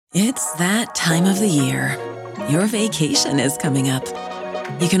It's that time of the year. Your vacation is coming up.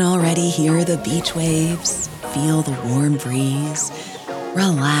 You can already hear the beach waves, feel the warm breeze,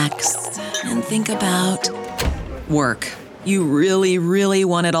 relax, and think about work. You really, really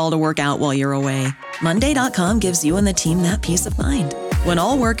want it all to work out while you're away. Monday.com gives you and the team that peace of mind. When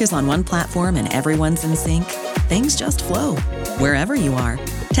all work is on one platform and everyone's in sync, things just flow. Wherever you are,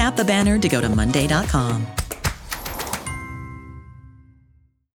 tap the banner to go to Monday.com.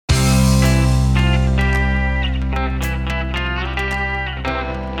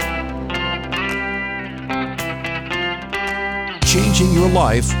 Changing your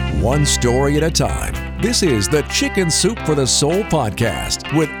life one story at a time. This is the Chicken Soup for the Soul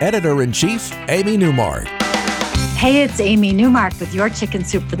podcast with Editor-in-Chief Amy Newmark. Hey, it's Amy Newmark with your Chicken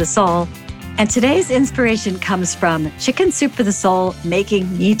Soup for the Soul. And today's inspiration comes from Chicken Soup for the Soul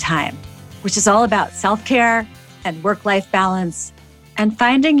Making Me Time, which is all about self-care and work-life balance and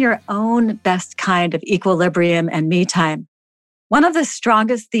finding your own best kind of equilibrium and me time. One of the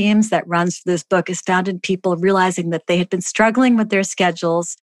strongest themes that runs through this book is found in people realizing that they had been struggling with their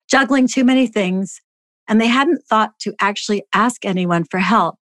schedules, juggling too many things, and they hadn't thought to actually ask anyone for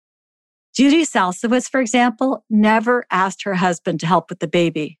help. Judy Salsowitz, for example, never asked her husband to help with the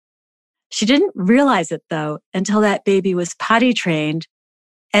baby. She didn't realize it, though, until that baby was potty trained,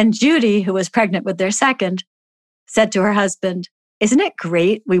 and Judy, who was pregnant with their second, said to her husband, "Isn't it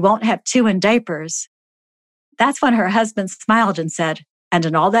great we won't have two in diapers?" That's when her husband smiled and said, "And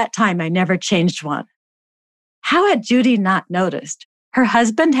in all that time, I never changed one." How had Judy not noticed? Her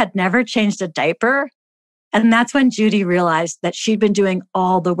husband had never changed a diaper. And that's when Judy realized that she'd been doing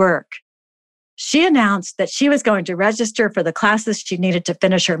all the work. She announced that she was going to register for the classes she needed to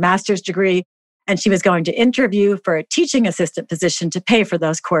finish her master's degree, and she was going to interview for a teaching assistant position to pay for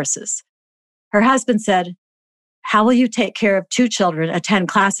those courses. Her husband said, "How will you take care of two children, attend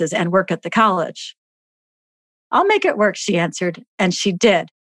classes, and work at the college?" "I'll make it work," she answered, and she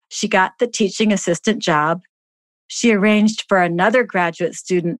did. She got the teaching assistant job. She arranged for another graduate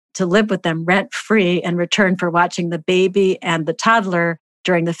student to live with them rent-free in return for watching the baby and the toddler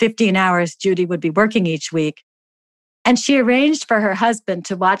during the 15 hours Judy would be working each week. And she arranged for her husband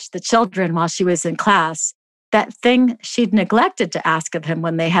to watch the children while she was in class, that thing she'd neglected to ask of him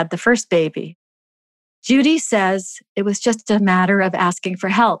when they had the first baby. Judy says it was just a matter of asking for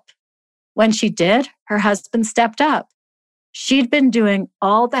help. When she did, her husband stepped up. She'd been doing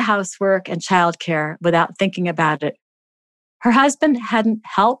all the housework and childcare without thinking about it. Her husband hadn't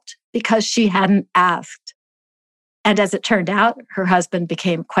helped because she hadn't asked. And as it turned out, her husband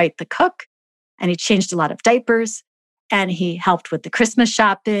became quite the cook, and he changed a lot of diapers, and he helped with the Christmas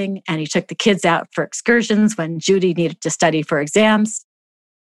shopping, and he took the kids out for excursions when Judy needed to study for exams.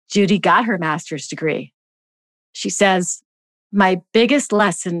 Judy got her master's degree. She says, "My biggest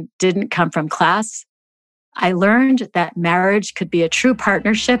lesson didn't come from class. I learned that marriage could be a true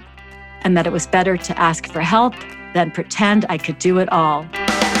partnership and that it was better to ask for help than pretend I could do it all."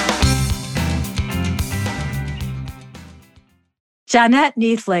 Jeanette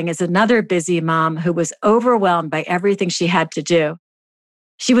Neethling is another busy mom who was overwhelmed by everything she had to do.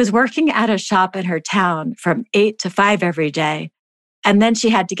 She was working at a shop in her town from 8 to 5 every day, and then she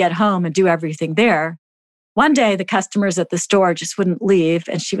had to get home and do everything there. One day, the customers at the store just wouldn't leave,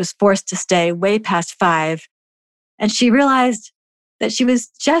 and she was forced to stay way past 5. And she realized that she was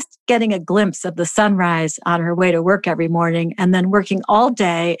just getting a glimpse of the sunrise on her way to work every morning and then working all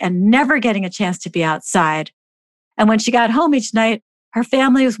day and never getting a chance to be outside. And when she got home each night, her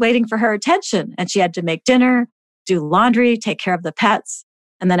family was waiting for her attention, and she had to make dinner, do laundry, take care of the pets.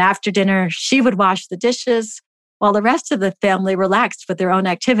 And then after dinner, she would wash the dishes while the rest of the family relaxed with their own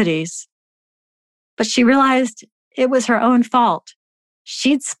activities. But she realized it was her own fault.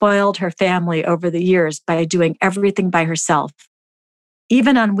 She'd spoiled her family over the years by doing everything by herself.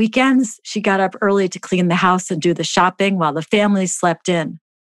 Even on weekends, she got up early to clean the house and do the shopping while the family slept in.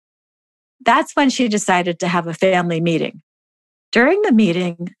 That's when she decided to have a family meeting. During the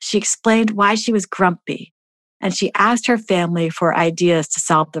meeting, she explained why she was grumpy, and she asked her family for ideas to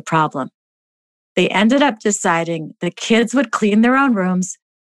solve the problem. They ended up deciding the kids would clean their own rooms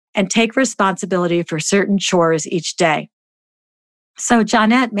and take responsibility for certain chores each day. So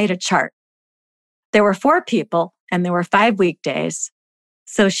Jeanette made a chart. There were 4 people, and there were 5 weekdays.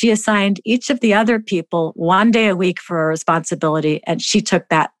 So she assigned each of the other people 1 day a week for a responsibility, and she took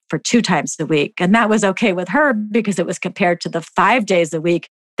that for 2 times a week. And that was okay with her because it was compared to the 5 days a week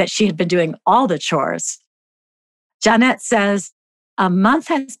that she had been doing all the chores. Jeanette says, "A month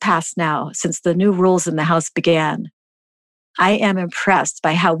has passed now since the new rules in the house began. I am impressed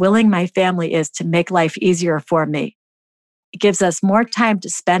by how willing my family is to make life easier for me. It gives us more time to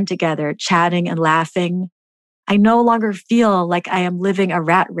spend together, chatting and laughing. I no longer feel like I am living a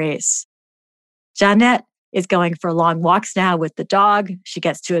rat race. Jeanette is going for long walks now with the dog. She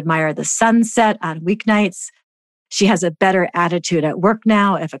gets to admire the sunset on weeknights. She has a better attitude at work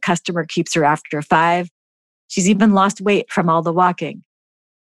now if a customer keeps her after 5. She's even lost weight from all the walking.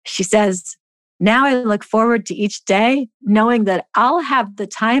 She says, now I look forward to each day knowing that I'll have the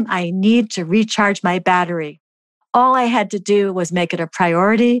time I need to recharge my battery. All I had to do was make it a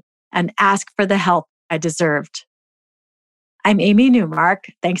priority and ask for the help I deserved. I'm Amy Newmark.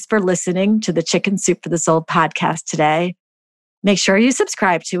 Thanks for listening to the Chicken Soup for the Soul podcast today. Make sure you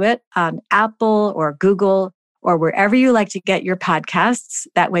subscribe to it on Apple or Google or wherever you like to get your podcasts.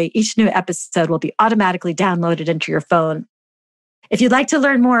 That way, each new episode will be automatically downloaded into your phone. If you'd like to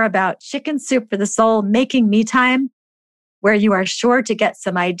learn more about Chicken Soup for the Soul Making Me Time, where you are sure to get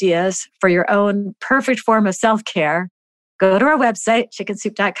some ideas for your own perfect form of self-care, go to our website,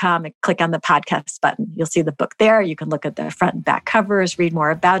 chickensoup.com, and click on the podcast button. You'll see the book there. You can look at the front and back covers, read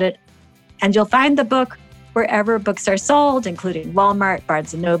more about it. And you'll find the book wherever books are sold, including Walmart,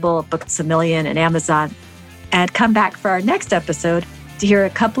 Barnes & Noble, Books A Million, and Amazon. And come back for our next episode to hear a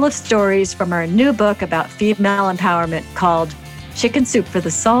couple of stories from our new book about female empowerment called Chicken Soup for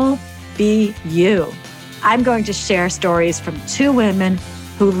the Soul, Be You. I'm going to share stories from 2 women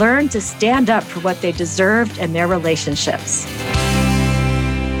who learned to stand up for what they deserved in their relationships.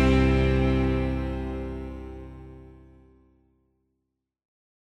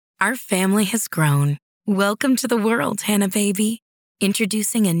 Our family has grown. Welcome to the world, Hannah baby.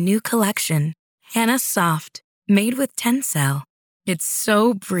 Introducing a new collection, Hannah Soft, made with Tencel. It's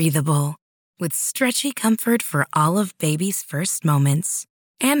so breathable, with stretchy comfort for all of baby's first moments.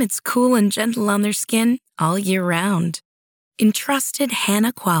 And it's cool and gentle on their skin all year round. Entrusted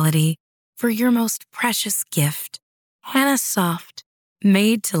Hannah quality for your most precious gift. Hannah Soft,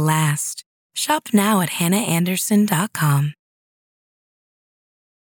 made to last. Shop now at hannahanderson.com.